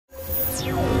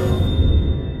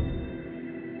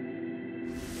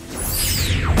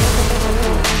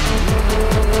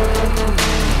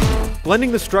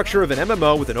Blending the structure of an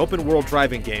MMO with an open-world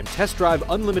driving game, Test Drive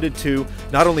Unlimited 2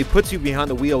 not only puts you behind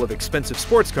the wheel of expensive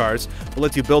sports cars, but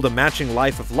lets you build a matching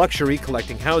life of luxury,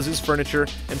 collecting houses, furniture,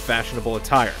 and fashionable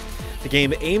attire. The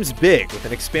game aims big with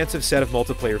an expansive set of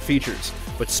multiplayer features,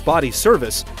 but spotty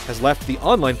service has left the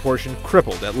online portion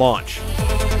crippled at launch.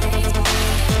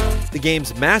 The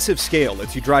game's massive scale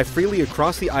lets you drive freely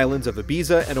across the islands of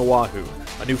Ibiza and Oahu.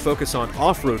 A new focus on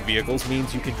off-road vehicles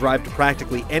means you can drive to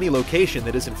practically any location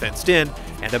that isn't fenced in,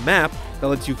 and a map that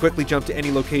lets you quickly jump to any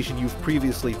location you've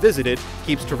previously visited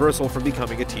keeps traversal from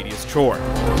becoming a tedious chore.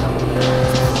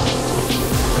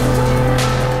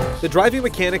 The driving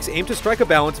mechanics aim to strike a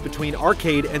balance between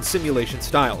arcade and simulation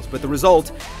styles, but the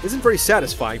result isn't very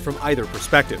satisfying from either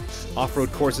perspective.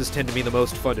 Off-road courses tend to be the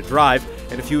most fun to drive,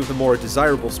 and a few of the more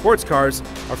desirable sports cars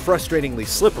are frustratingly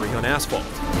slippery on asphalt.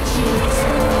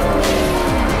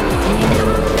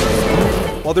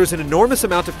 While there's an enormous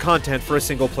amount of content for a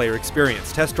single-player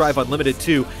experience, Test Drive Unlimited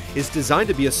 2 is designed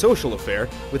to be a social affair,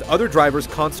 with other drivers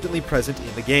constantly present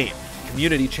in the game,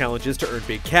 community challenges to earn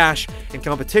big cash, and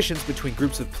competitions between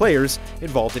groups of players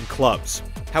involved in clubs.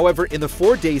 However, in the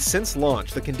 4 days since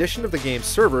launch, the condition of the game's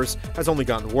servers has only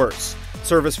gotten worse.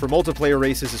 Service for multiplayer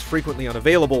races is frequently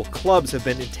unavailable, clubs have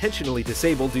been intentionally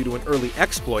disabled due to an early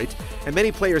exploit, and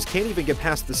many players can't even get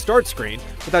past the start screen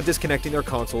without disconnecting their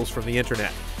consoles from the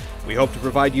internet. We hope to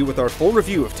provide you with our full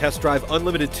review of Test Drive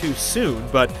Unlimited 2 soon,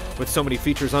 but with so many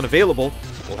features unavailable,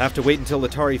 we'll have to wait until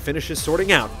Atari finishes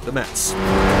sorting out the mess.